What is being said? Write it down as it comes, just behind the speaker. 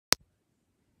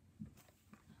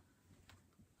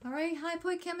All right, High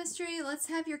Point Chemistry, let's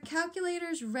have your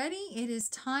calculators ready. It is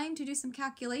time to do some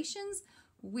calculations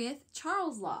with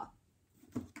Charles' law.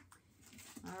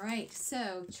 All right,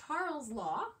 so Charles'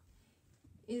 law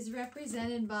is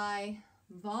represented by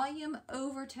volume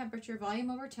over temperature. Volume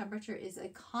over temperature is a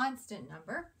constant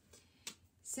number.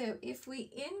 So if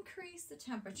we increase the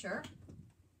temperature,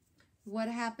 what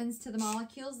happens to the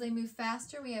molecules? They move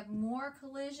faster. We have more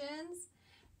collisions,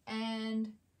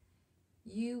 and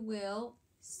you will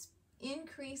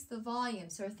increase the volume.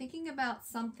 So we're thinking about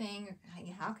something,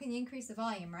 how can you increase the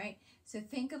volume, right? So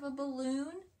think of a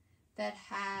balloon that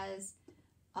has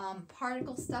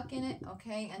particles stuck in it,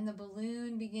 okay, and the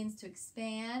balloon begins to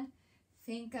expand.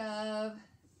 Think of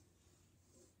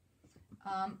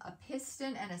a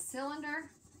piston and a cylinder,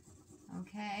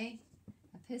 okay,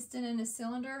 a piston and a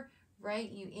cylinder, right?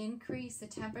 You increase the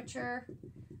temperature,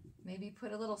 maybe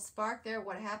put a little spark there.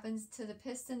 What happens to the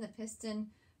piston? The piston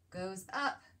goes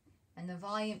up, and the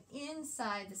volume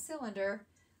inside the cylinder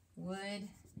would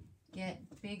get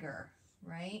bigger,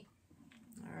 right?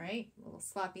 All right, a little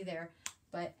sloppy there,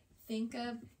 but think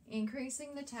of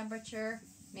increasing the temperature,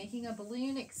 making a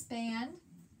balloon expand,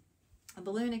 a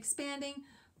balloon expanding,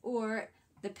 or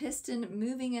the piston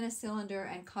moving in a cylinder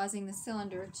and causing the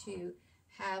cylinder to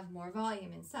have more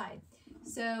volume inside.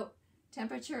 So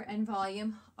temperature and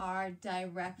volume are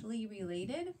directly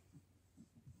related.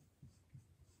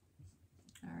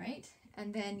 All right,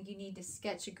 and then you need to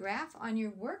sketch a graph on your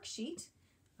worksheet.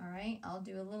 All right, I'll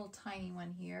do a little tiny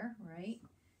one here, right?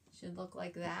 Should look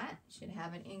like that. Should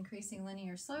have an increasing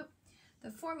linear slope. The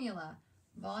formula,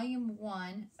 volume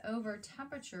 1 over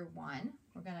temperature 1,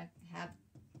 we're going to have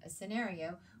a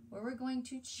scenario where we're going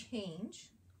to change,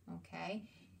 okay,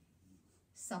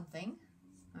 something,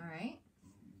 all right,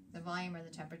 the volume or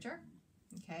the temperature.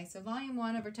 Okay, so volume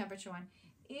 1 over temperature 1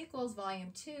 equals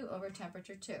volume 2 over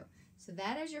temperature 2. So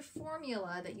that is your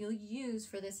formula that you'll use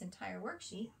for this entire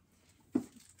worksheet.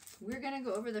 We're going to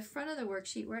go over the front of the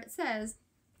worksheet where it says,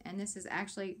 and this is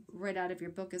actually right out of your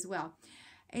book as well,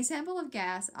 a sample of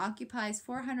gas occupies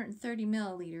 430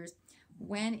 milliliters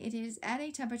when it is at a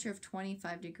temperature of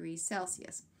 25 degrees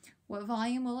Celsius. What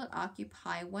volume will it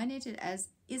occupy when it is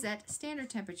at standard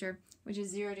temperature, which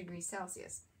is 0 degrees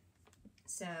Celsius?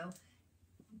 So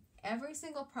every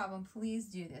single problem, please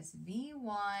do this.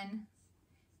 V1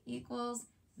 equals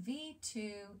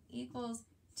V2 equals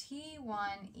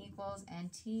T1 equals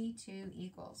and T2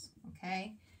 equals,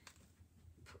 okay?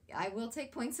 I will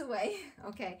take points away,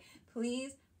 okay?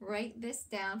 Please write this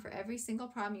down for every single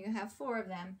problem. You have 4 of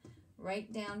them.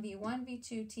 Write down V1,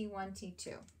 V2, T1,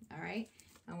 T2, all right?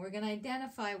 And we're going to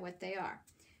identify what they are.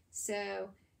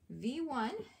 So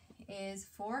V1 is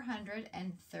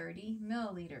 430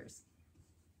 milliliters.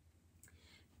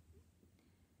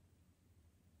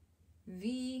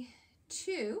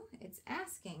 V2, it's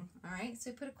asking, all right,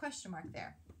 so put a question mark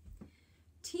there.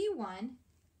 T1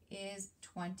 is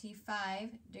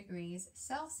 25 degrees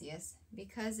Celsius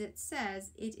because it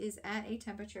says it is at a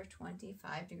temperature of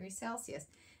 25 degrees Celsius.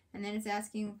 And then it's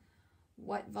asking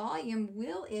what volume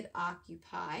will it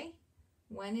occupy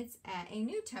when it's at a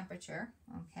new temperature,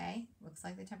 okay, looks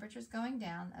like the temperature is going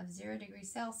down, of 0 degrees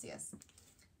Celsius.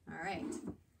 All right,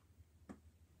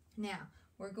 now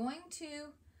we're going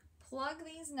to plug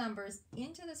these numbers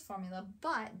into this formula,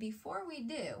 but before we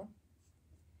do,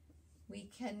 we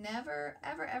can never,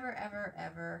 ever, ever, ever,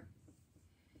 ever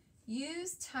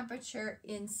use temperature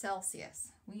in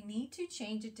Celsius. We need to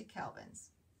change it to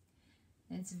kelvins.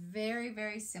 And it's very,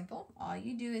 very simple. All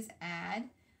you do is add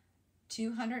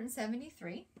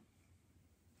 273.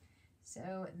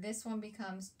 So this one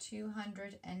becomes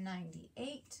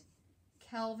 298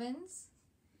 kelvins,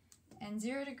 and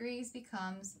 0 degrees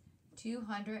becomes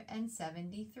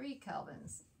 273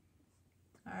 kelvins.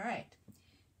 All right.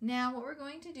 Now what we're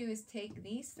going to do is take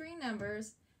these 3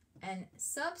 numbers and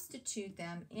substitute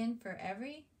them in for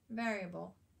every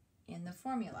variable in the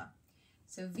formula.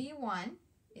 So V1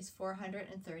 is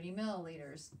 430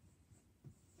 milliliters.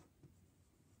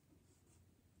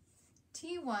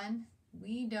 T1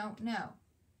 we don't know,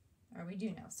 or we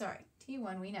do know, sorry.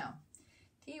 T1 we know.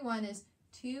 T1 is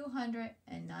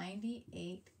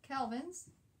 298 kelvins.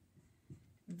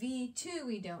 V2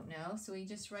 we don't know, so we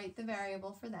just write the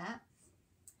variable for that.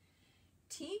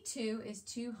 T2 is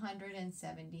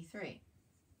 273.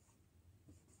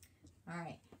 All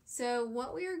right, so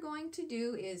what we are going to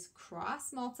do is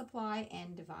cross multiply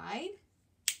and divide.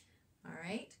 All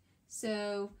right,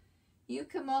 so you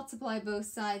can multiply both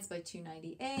sides by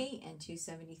 298 and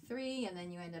 273, and then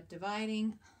you end up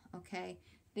dividing. Okay,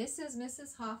 this is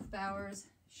Mrs. Hofbauer's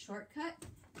shortcut,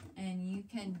 and you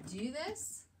can do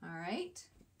this. All right,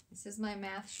 this is my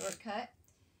math shortcut.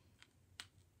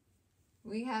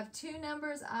 We have two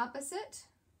numbers opposite,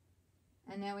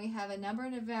 and then we have a number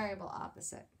and a variable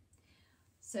opposite.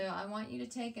 So I want you to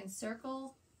take and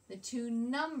circle the two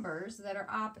numbers that are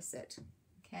opposite,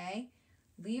 okay?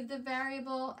 Leave the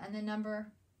variable and the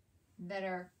number that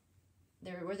are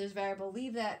there, where there's variable,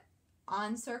 leave that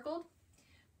uncircled.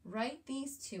 Write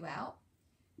these two out.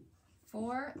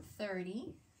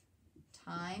 430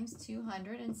 times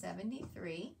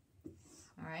 273,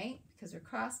 all right, because we're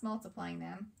cross multiplying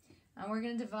them. And we're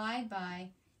going to divide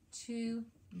by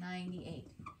 298.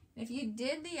 If you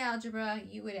did the algebra,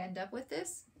 you would end up with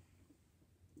this.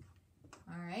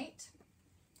 All right.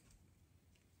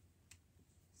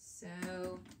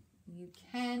 So you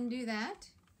can do that.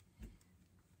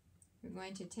 We're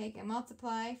going to take and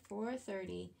multiply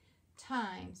 430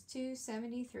 times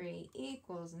 273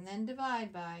 equals, and then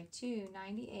divide by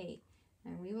 298.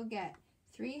 And we will get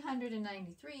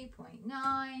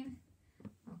 393.9.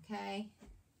 Okay.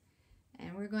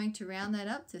 And we're going to round that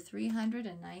up to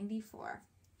 394.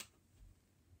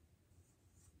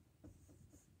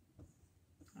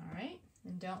 All right,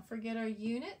 and don't forget our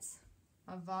units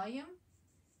of volume.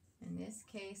 In this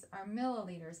case, our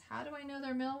milliliters. How do I know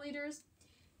they're milliliters?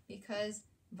 Because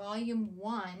volume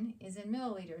 1 is in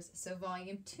milliliters, so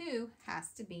volume 2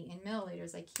 has to be in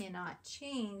milliliters. I cannot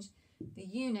change the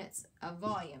units of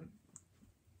volume.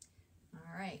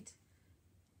 All right.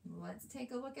 Let's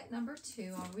take a look at number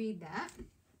 2. I'll read that.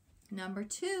 Number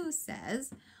 2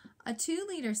 says, a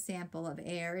 2-liter sample of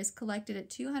air is collected at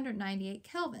 298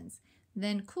 kelvins,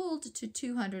 then cooled to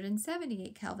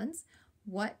 278 kelvins.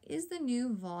 What is the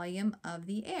new volume of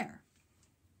the air?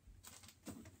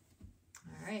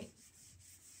 All right.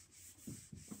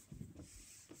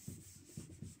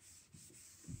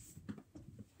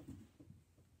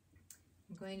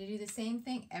 I'm going to do the same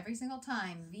thing every single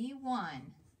time.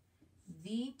 V1.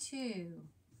 V2,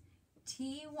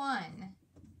 T1,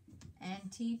 and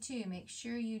T2. Make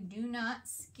sure you do not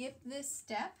skip this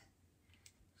step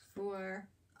for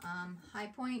high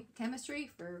point chemistry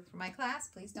for my class.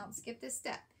 Please don't skip this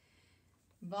step.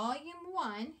 Volume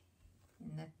 1,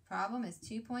 and the problem is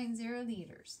 2.0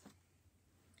 liters.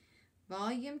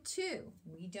 Volume 2,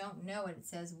 we don't know it. It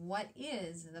says, what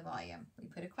is the volume? We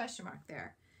put a question mark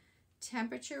there.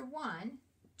 Temperature 1,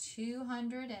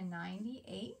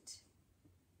 298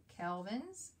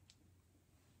 kelvins.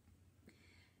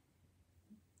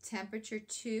 Temperature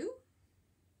 2,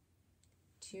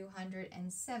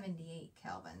 278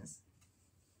 kelvins.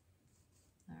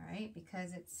 All right,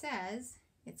 because it says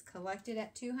it's collected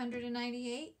at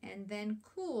 298 and then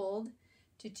cooled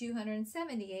to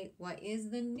 278. What is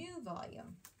the new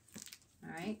volume?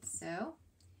 All right, so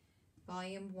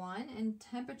volume 1 and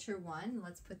temperature 1,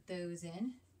 let's put those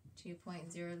in.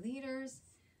 2.0 liters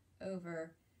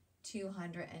over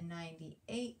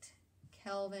 298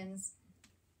 kelvins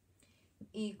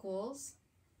equals,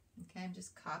 okay, I'm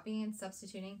just copying and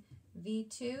substituting.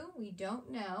 V2, we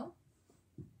don't know.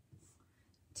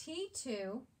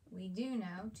 T2, we do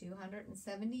know,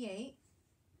 278.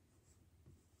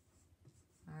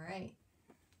 All right.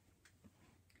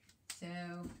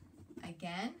 So,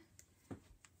 again,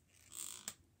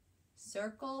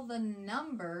 circle the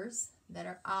numbers that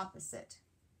are opposite.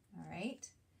 All right.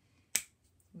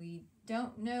 We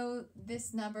don't know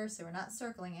this number, so we're not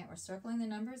circling it. We're circling the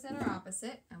numbers that are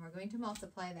opposite, and we're going to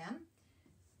multiply them.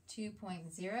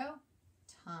 2.0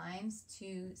 times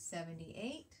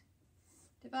 278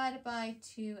 divided by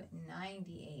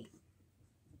 298.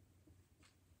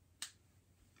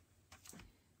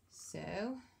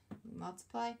 So we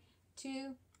multiply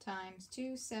 2 times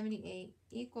 278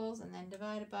 equals, and then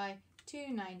divided by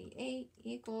 298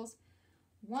 equals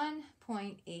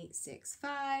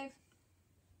 1.865.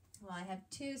 Well, I have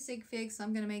 2 sig figs, so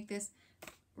I'm going to make this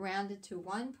rounded to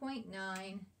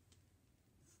 1.9.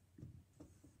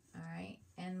 All right,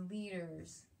 and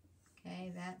liters.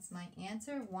 Okay, that's my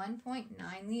answer,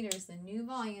 1.9 liters. The new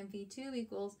volume, V2,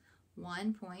 equals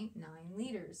 1.9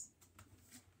 liters.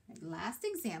 Last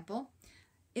example,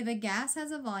 if a gas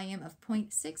has a volume of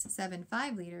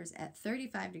 0.675 liters at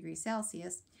 35 degrees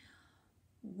Celsius,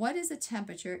 what is the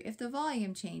temperature if the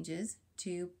volume changes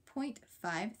to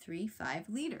 0.535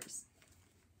 liters?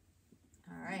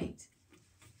 All right.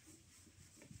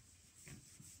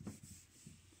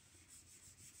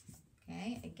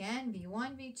 Okay, again,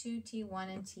 V1, V2, T1,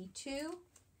 and T2.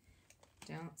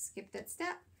 Don't skip that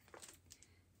step.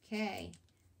 Okay,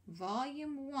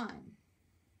 volume 1,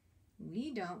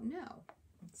 we don't know.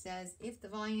 It says if the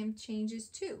volume changes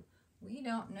to. We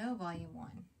don't know volume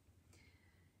 1.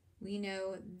 We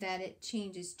know that it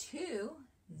changes to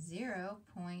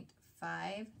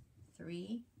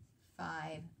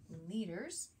 0.535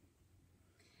 liters.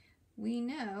 we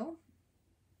know,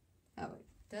 oh, it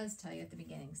does tell you at the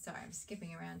beginning. Sorry, I'm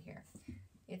skipping around here.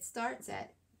 It starts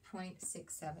at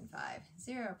 0.675,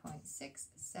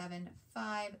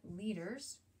 0.675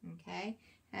 liters, okay,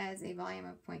 has a volume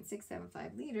of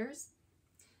 0.675 liters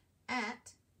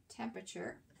at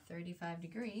temperature 35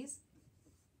 degrees,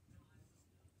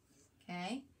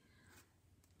 okay.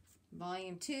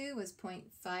 Volume 2 was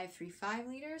 0.535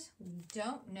 liters. We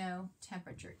don't know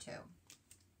temperature 2.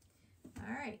 All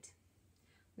right,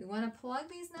 we want to plug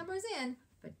these numbers in,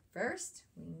 but first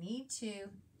we need to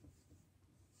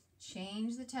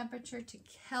change the temperature to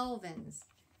kelvins.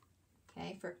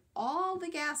 Okay, for all the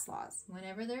gas laws,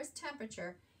 whenever there's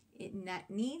temperature, it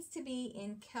needs to be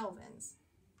in kelvins.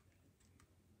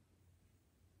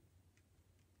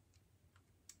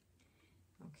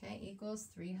 Okay, equals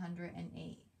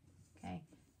 308. Okay,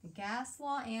 the gas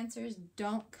law answers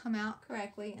don't come out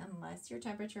correctly unless your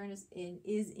temperature is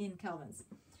in kelvins.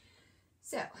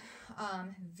 So,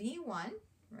 V1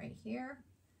 right here,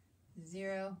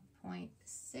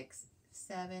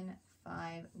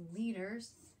 0.675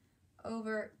 liters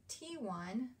over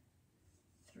T1,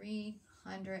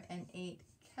 308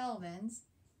 kelvins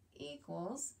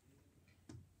equals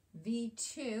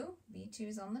V2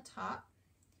 is on the top,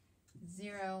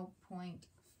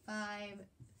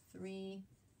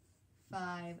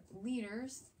 0.535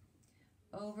 liters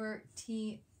over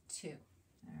T2.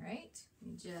 All right,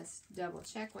 just double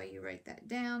check while you write that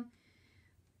down.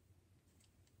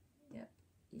 Yep.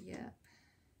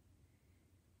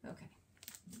 Okay,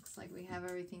 looks like we have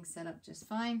everything set up just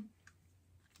fine.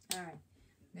 All right,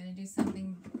 I'm going to do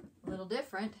something a little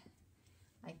different.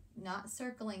 I'm not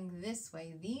circling this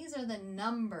way. These are the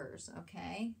numbers,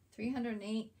 okay?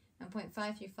 308 and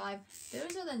 0.535.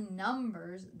 Those are the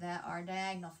numbers that are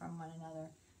diagonal from one another.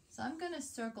 So I'm going to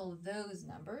circle those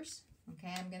numbers,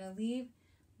 okay? I'm going to leave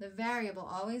the variable,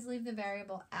 always leave the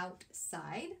variable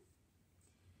outside.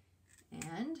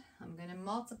 And I'm going to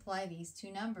multiply these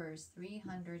two numbers,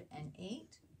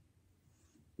 308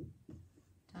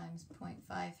 times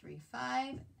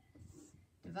 0.535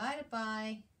 divided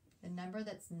by the number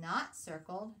that's not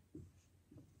circled,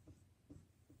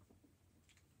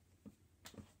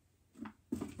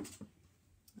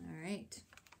 all right,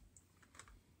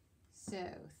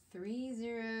 so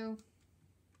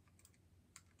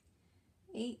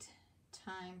 308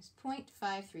 times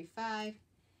 0.535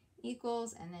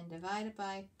 equals, and then divided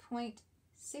by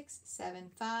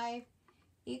 0.675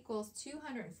 equals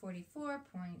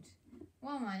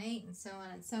 244.118, and so on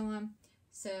and so on.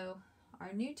 So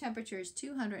our new temperature is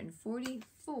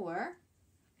 244.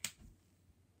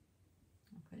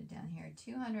 I'll put it down here,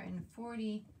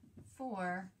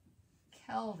 244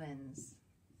 kelvins.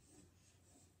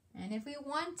 And if we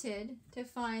wanted to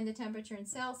find the temperature in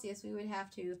Celsius, we would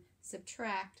have to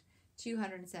subtract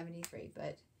 273,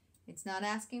 but it's not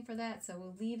asking for that, so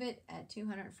we'll leave it at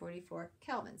 244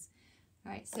 kelvins.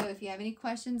 All right, so if you have any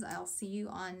questions, I'll see you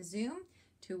on Zoom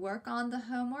to work on the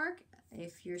homework.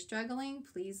 If you're struggling,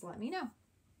 please let me know.